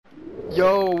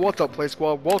Yo, what's up, Play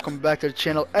Squad? Welcome back to the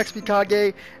channel.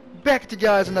 XPKAGE, back to you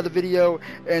guys another video.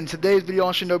 And today's video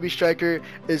on Shinobi Striker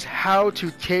is how to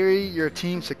carry your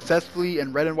team successfully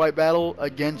in red and white battle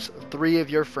against 3 of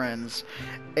your friends.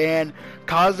 And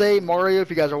Kaze, Mario, if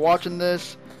you guys are watching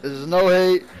this is no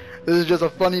hate. This is just a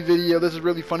funny video. This is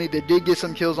really funny. They did get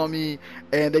some kills on me,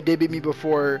 and they did beat me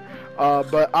before.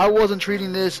 But I wasn't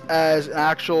treating this as an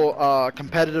actual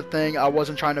competitive thing. I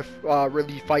wasn't trying to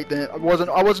really fight them. I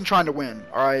wasn't trying to win.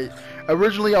 All right.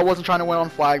 Originally, I wasn't trying to win on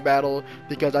flag battle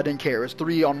because I didn't care. It was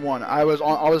 3-on-1. I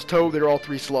was told they were all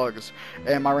 3 slugs,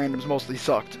 and my randoms mostly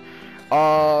sucked.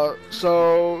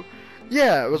 So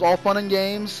yeah, it was all fun and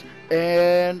games.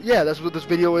 And yeah, that's what this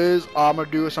video is. I'm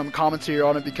gonna do some commentary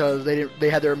on it because they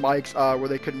had their mics where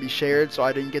they couldn't be shared, so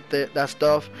I didn't get that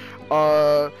stuff.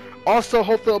 Also,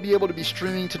 hopefully I'll be able to be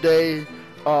streaming today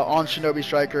on Shinobi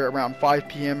Striker around 5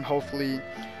 p.m. hopefully.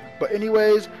 But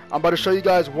anyways, I'm about to show you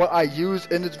guys what I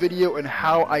used in this video and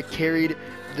how I carried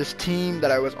this team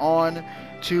that I was on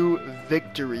to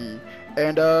victory.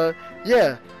 And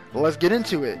yeah, let's get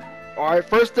into it. Alright,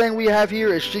 first thing we have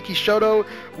here is Shiki Shoto,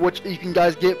 which you can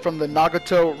guys get from the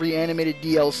Nagato reanimated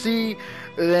DLC.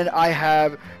 And then I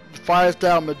have Fire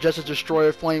Style Majestic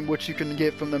Destroyer Flame, which you can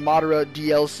get from the Madara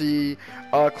DLC.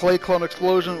 Clay Clone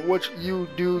Explosion, which you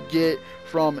do get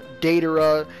from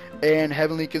Datara. And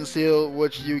Heavenly Conceal,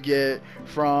 which you get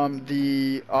from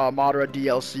the Madara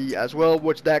DLC as well,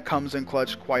 which that comes in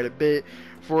clutch quite a bit.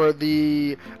 For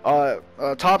the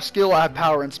top skill, I have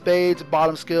Power and Spades.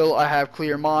 Bottom skill, I have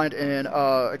Clear Mind. And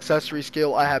accessory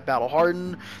skill, I have Battle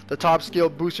Harden. The top skill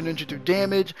boosts your ninjutsu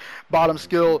damage. Bottom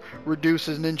skill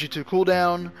reduces ninjutsu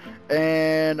cooldown.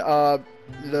 And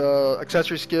the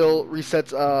accessory skill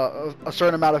resets a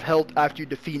certain amount of health after you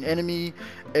defeat an enemy.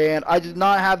 And I did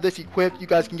not have this equipped. You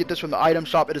guys can get this from the item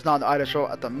shop. It is not in the item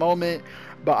shop at the moment,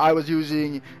 but I was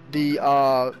using the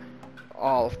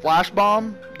flash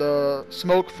bomb, the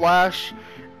smoke flash,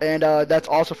 and that's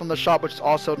also from the shop, which is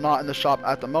also not in the shop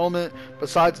at the moment.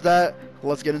 Besides that,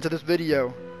 let's get into this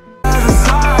video.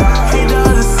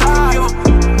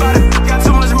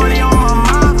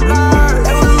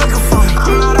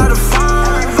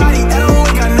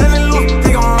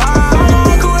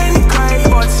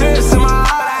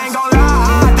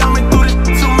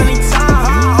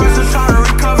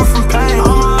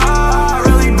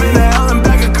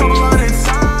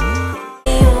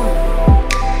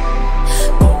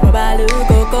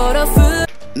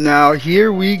 Now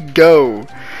here we go.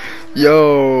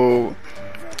 Yo,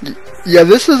 yeah,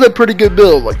 this is a pretty good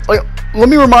build. Like let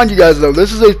me remind you guys though,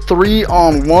 this is a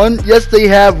 3-on-1. Yes, they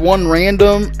have 1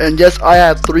 random, and yes, I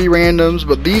have 3 randoms,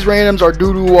 but these randoms are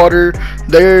doo-doo water.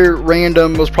 Their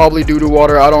random was probably doo-doo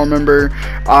water. I don't remember.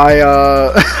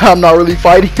 I'm not really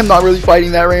fighting. I'm not really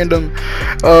fighting that random.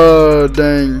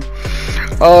 Dang.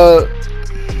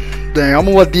 Dang. I'm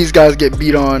gonna let these guys get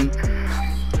beat on.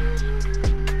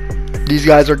 These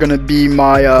guys are gonna be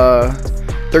my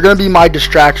they're gonna be my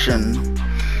distraction.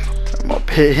 I'm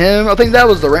gonna hit him. I think that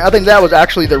was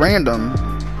actually the random.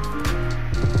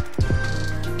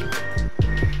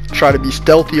 Try to be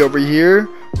stealthy over here.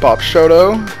 Pop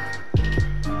Shoto.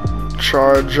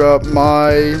 Charge up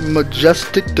my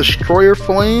Majestic Destroyer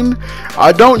Flame.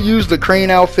 I don't use the crane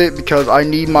outfit because I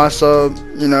need my sub,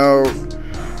 you know.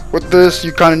 With this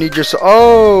you kinda need your sub.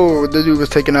 Oh, the dude was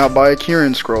taken out by a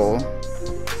Kieran scroll.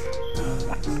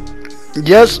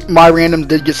 Yes, my random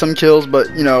did get some kills, but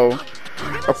you know,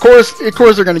 of course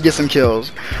they're gonna get some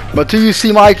kills. But till you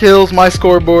see my kills, my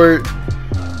scoreboard,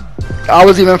 I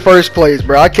was even first place,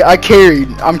 bro. I carried.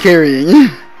 I'm carrying.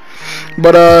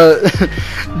 But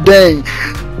dang,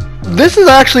 this is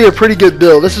actually a pretty good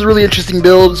build. This is a really interesting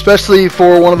build, especially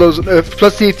for one of those.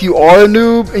 Especially if you are a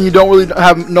noob and you don't really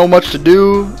know much to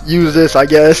do, use this, I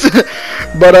guess.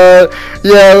 But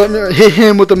yeah, let me hit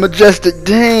him with a majestic.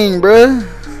 Dang, bruh.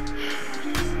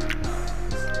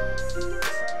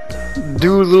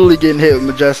 Dude literally getting hit with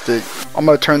Majestic. I'm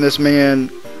gonna turn this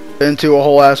man into a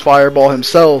whole ass fireball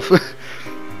himself.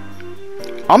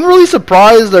 I'm really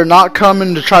surprised they're not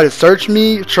coming to try to search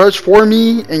for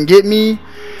me and get me.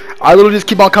 I literally just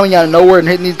keep on coming out of nowhere and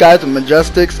hitting these guys with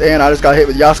Majestics, and I just got hit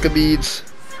with Yasuka beads.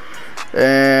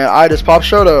 And I just popped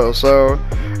Shoto. So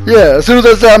yeah, as soon as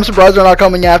I said I'm surprised they're not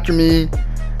coming after me.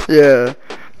 Yeah.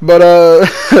 But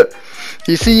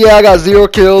you see, yeah, I got 0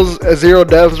 kills, 0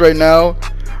 deaths right now.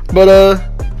 But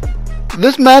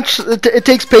this match, it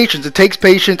takes patience. It takes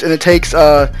patience and it takes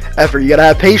effort. You gotta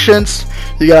have patience.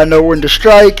 You gotta know when to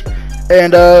strike,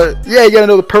 and yeah, you gotta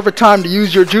know the perfect time to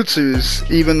use your jutsus.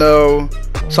 Even though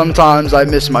sometimes I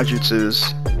miss my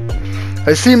jutsus.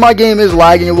 I see my game is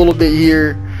lagging a little bit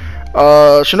here.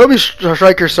 Shinobi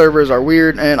Striker servers are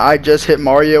weird, and I just hit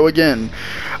Mario again.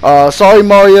 Sorry,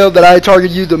 Mario, that I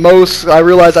targeted you the most. I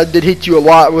realized I did hit you a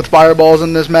lot with fireballs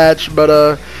in this match,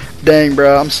 but dang,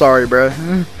 bro, I'm sorry, bro.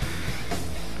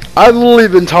 I've literally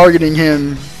been targeting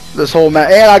him this whole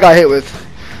match, and I got hit with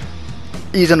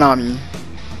Izanami.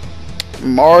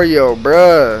 Mario,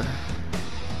 bruh.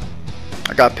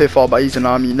 I got pitfall by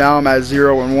Izanami. Now I'm at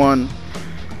 0-1.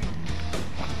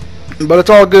 But it's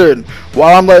all good.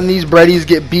 While I'm letting these breadies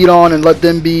get beat on and let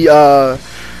them be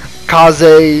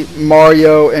Kaze,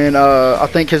 Mario, and I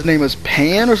think his name is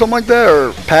Pan or something like that,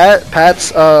 or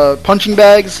Pat's punching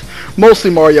bags. Mostly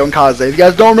Mario and Kaze. If you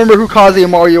guys don't remember who Kaze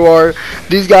and Mario are,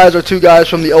 these guys are two guys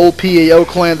from the old PAO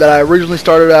clan that I originally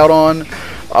started out on.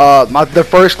 The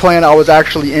first clan I was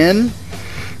actually in.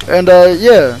 And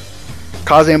yeah,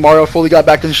 Kaze and Mario fully got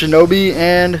back in Shinobi,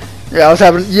 and yeah, I was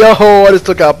having, I just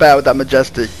took out bad with that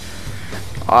Majestic.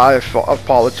 I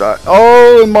apologize.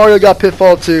 Oh, and Mario got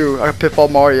pitfall too. I got pitfall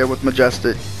Mario with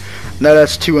Majestic. Now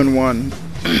that's 2-1,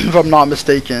 if I'm not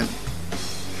mistaken.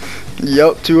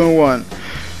 Yep, 2-1.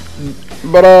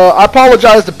 But I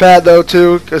apologize to Pat though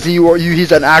too, because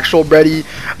he's an actual bready.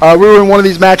 We were in one of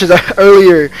these matches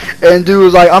earlier, and dude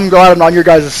was like, "I'm glad I'm not on your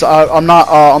guys' side. I'm not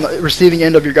on the receiving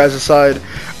end of your guys' side."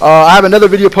 I have another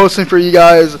video posting for you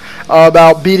guys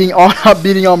about beating on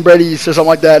breadies or something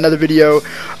like that. Another video.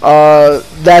 I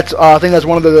think that's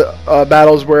one of the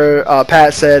battles where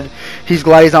Pat said he's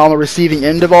glad he's not on the receiving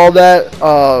end of all that,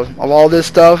 of all this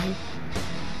stuff.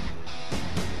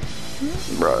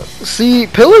 Bro. See,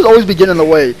 pillars always be getting in the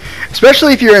way,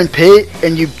 especially if you're in pit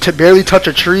and you barely touch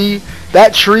a tree.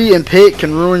 That tree and pit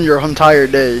can ruin your entire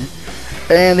day.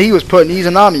 And he was putting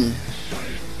Izanami.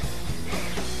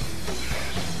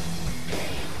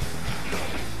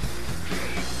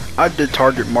 I did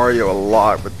target Mario a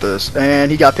lot with this, and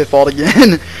he got pitfalled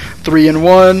again.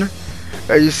 3-1.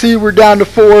 As you see, we're down to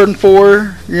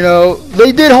 4-4. You know,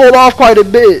 they did hold off quite a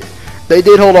bit. They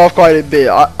did hold off quite a bit.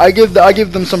 I give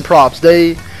them some props.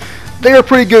 They are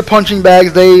pretty good punching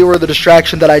bags. They were the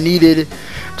distraction that I needed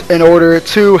in order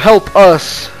to help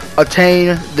us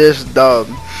attain this dub.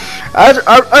 As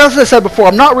I said before,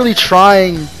 I'm not really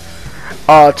trying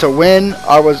to win.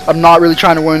 I'm not really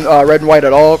trying to win red and white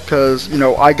at all, because you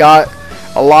know I got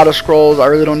a lot of scrolls. I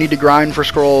really don't need to grind for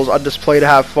scrolls. I just play to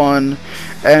have fun.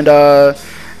 And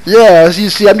yeah, as you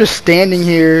see, I'm just standing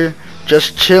here,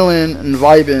 just chilling and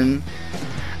vibing.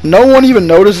 No one even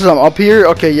notices I'm up here.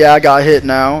 Okay, yeah, I got hit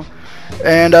now.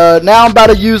 And now I'm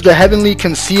about to use the Heavenly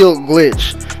Conceal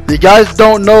glitch. If you guys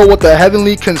don't know what the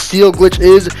Heavenly Conceal glitch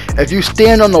is, if you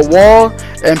stand on the wall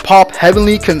and pop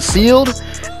Heavenly Concealed,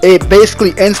 it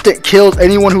basically instant kills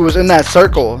anyone who was in that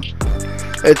circle.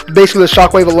 It's basically the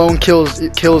shockwave alone kills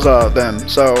them.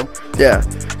 So yeah,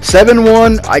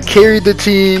 7-1. I carried the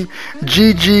team.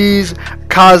 GG's,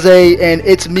 Kaze, and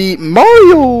it's me,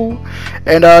 Mario.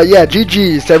 And yeah,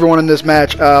 GG's to everyone in this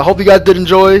match. Hope you guys did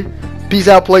enjoy. Peace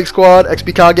out, Plague Squad.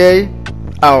 XPKAGE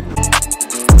out.